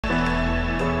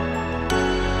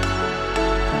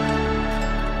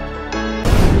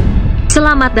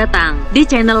Selamat datang di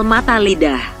channel Mata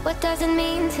Lidah. What does it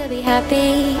mean to be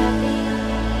happy?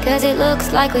 Cause it looks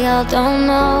like we all don't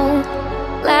know.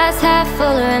 Glass half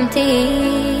full or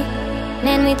empty,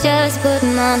 and we just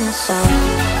putting on a show.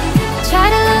 Try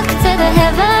to look to the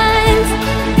heavens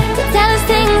to tell us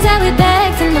things that we beg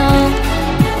to know.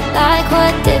 Like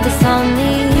what did the song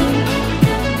mean?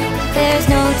 There's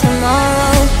no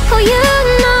tomorrow. Oh, you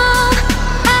know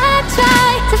I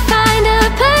try to find a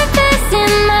purpose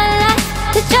in my life,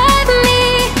 to drive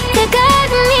me, to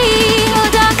guide me. Oh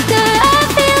doctor, I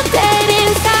feel dead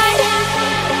inside.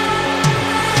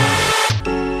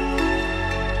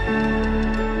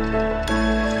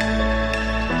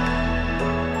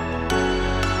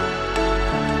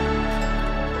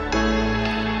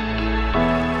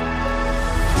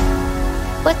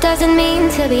 What does it mean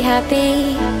to be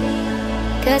happy?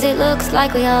 Cause it looks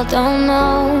like we all don't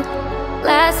know.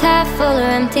 Glass half full or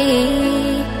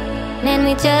empty, and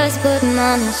we just putting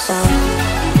on a show.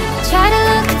 Try to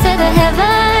look to the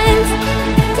heavens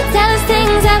to tell us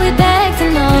things that we beg to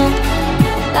know.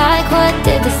 Like what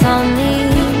did the song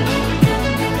mean?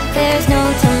 There's no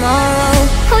tomorrow.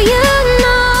 Oh, you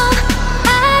know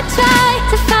I try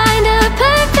to find a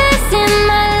purpose in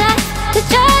my life, to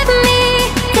drive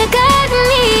me, to guide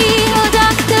me. Oh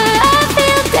doctor, I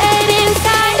feel dead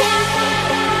inside.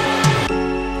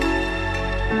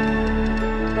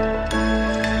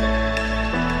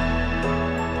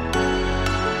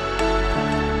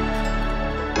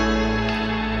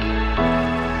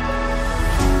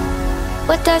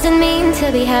 What does it mean to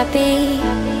be happy?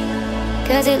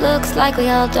 Cause it looks like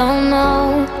we all don't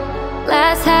know.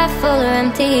 Glass half full or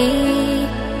empty,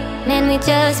 and we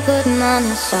just putting on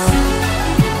a show.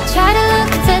 Try to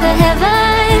look to the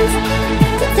heavens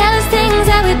to tell us things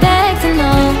that we beg to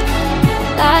know.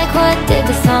 Like what did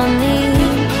the song mean?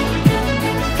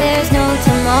 There's no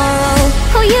tomorrow.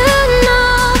 Oh, you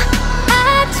know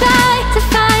I try to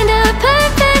find a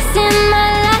purpose in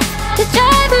my life, to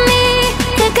drive me,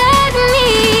 to guide me.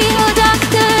 Oh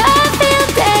doctor, I feel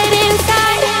dead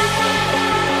inside.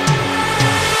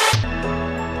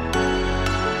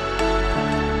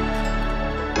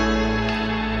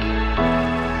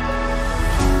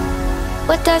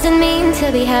 What does it mean to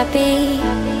be happy?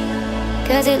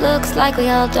 Cause it looks like we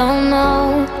all don't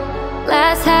know.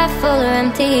 Glass half full or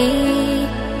empty,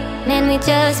 and we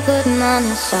just putting on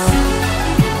a show.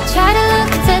 Try to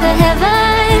look to the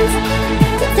heavens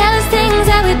to tell us things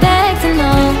that we beg to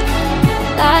know.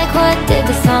 Like what did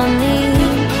the song mean?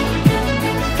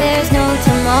 There's no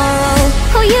tomorrow.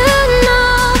 Oh, you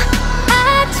know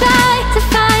I try to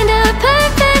find a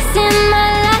purpose in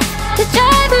my life, to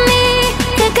drive me,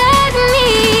 to guide me.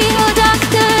 Oh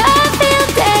doctor, I feel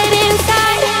dead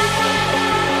inside.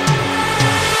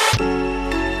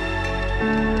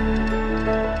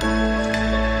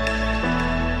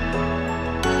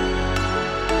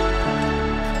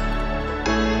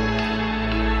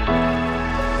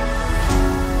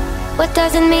 What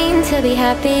does it mean to be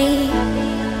happy?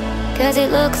 Cause it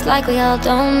looks like we all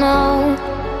don't know.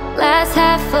 Glass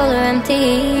half full or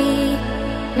empty,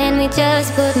 and we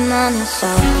just putting on a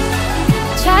show.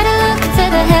 Try to look to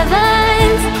the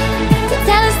heavens to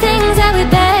tell us things that we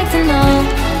beg to know.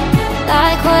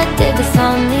 Like what did the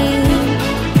song mean?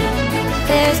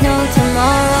 There's no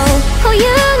tomorrow. Oh,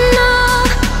 you know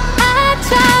I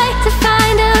try to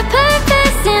find a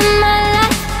purpose in my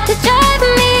life, to drive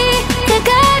me, to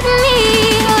guide me.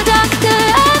 Oh doctor,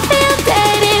 I feel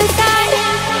dead inside.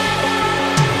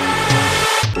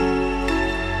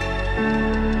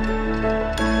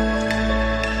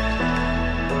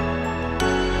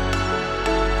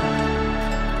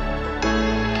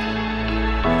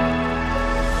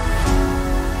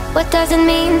 What does it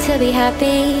mean to be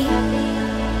happy?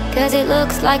 Cause it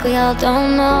looks like we all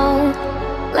don't know.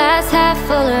 Glass half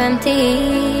full or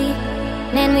empty,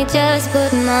 and we just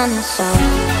putting on a show.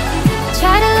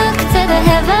 Try to look to the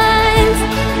heavens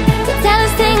to tell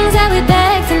us things that we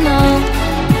beg to know.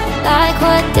 Like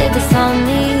what did the song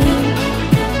mean?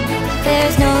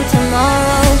 There's no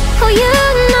tomorrow. Oh, you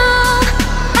know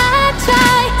I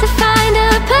try to find a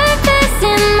purpose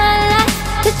in my life,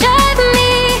 to drive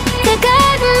me, to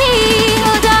guide me.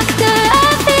 Oh doctor,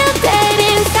 I feel dead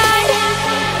inside.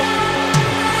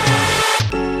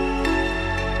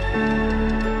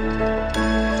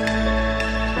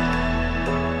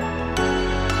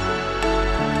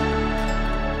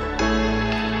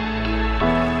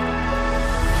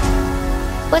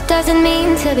 What does it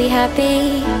mean to be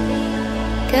happy?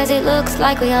 Cause it looks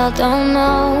like we all don't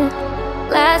know.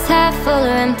 Glass half full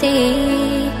or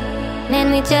empty,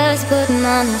 and we just putting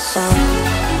on a show.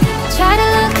 Try to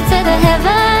look to the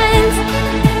heavens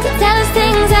to tell us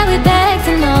things that we beg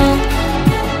to know.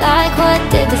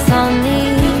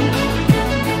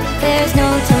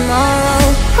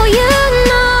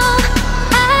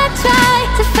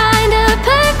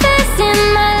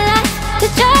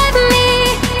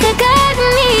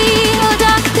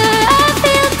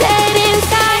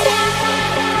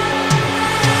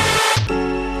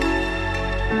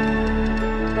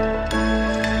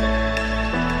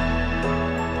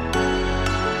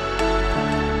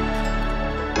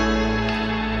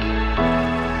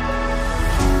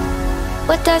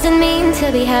 What does it mean to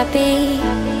be happy?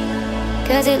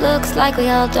 'Cause it looks like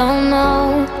we all don't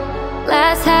know.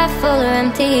 Glass half full or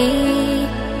empty,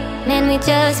 man, we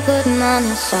just putting on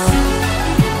a show.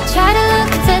 Try to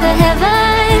look to the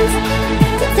heavens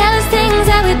to tell us things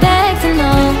that we beg to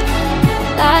know.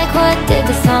 Like what did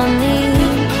the song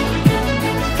mean?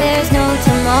 There's no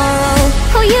tomorrow.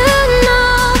 Oh, you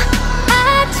know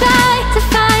I try to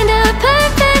find a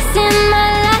purpose in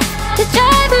my life, to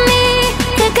drive me,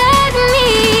 to guide me.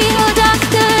 Oh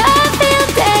doctor, I feel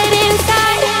dead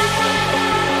inside.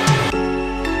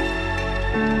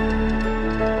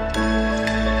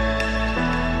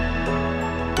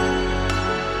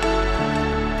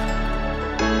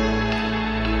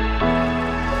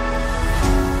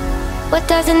 What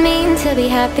does it mean to be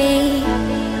happy?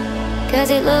 'Cause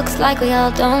it looks like we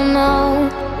all don't know.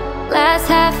 Glass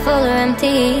half full or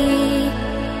empty,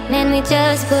 man, we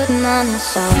just putting on a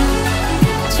show.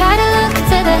 Try to look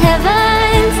to the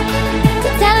heavens to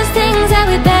tell us things that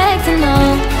we beg to know.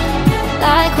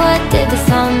 Like what did the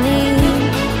song mean?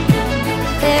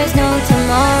 There's no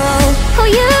tomorrow. Oh,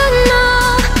 you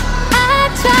know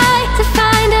I try to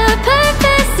find a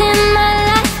purpose in my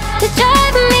life, to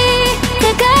drive me, to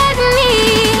guide me.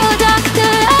 Oh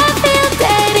doctor, I feel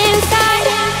dead inside.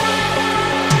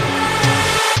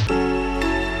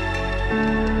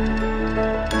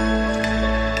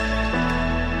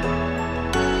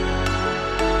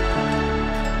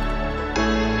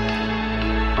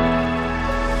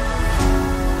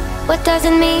 What does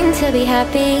it mean to be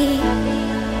happy?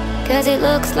 'Cause it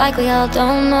looks like we all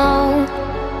don't know.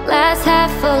 Glass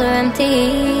half full or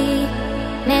empty,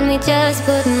 man, we just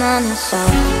putting on a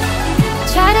show.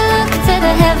 Try to look to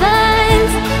the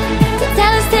heavens to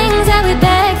tell us things that we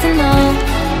beg to know.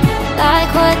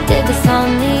 Like what did the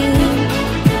song mean?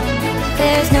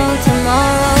 There's no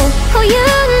tomorrow. Oh, you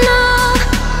know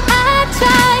I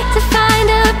try to find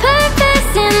a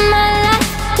purpose in my life,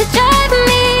 to drive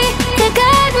me, to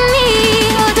guide me.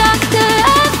 Oh doctor,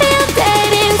 I feel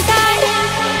dead inside.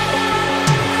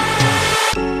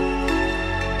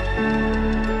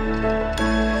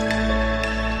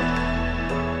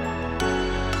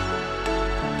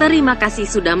 Terima kasih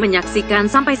sudah menyaksikan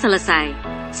sampai selesai.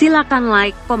 Silakan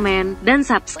like, komen, dan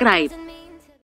subscribe.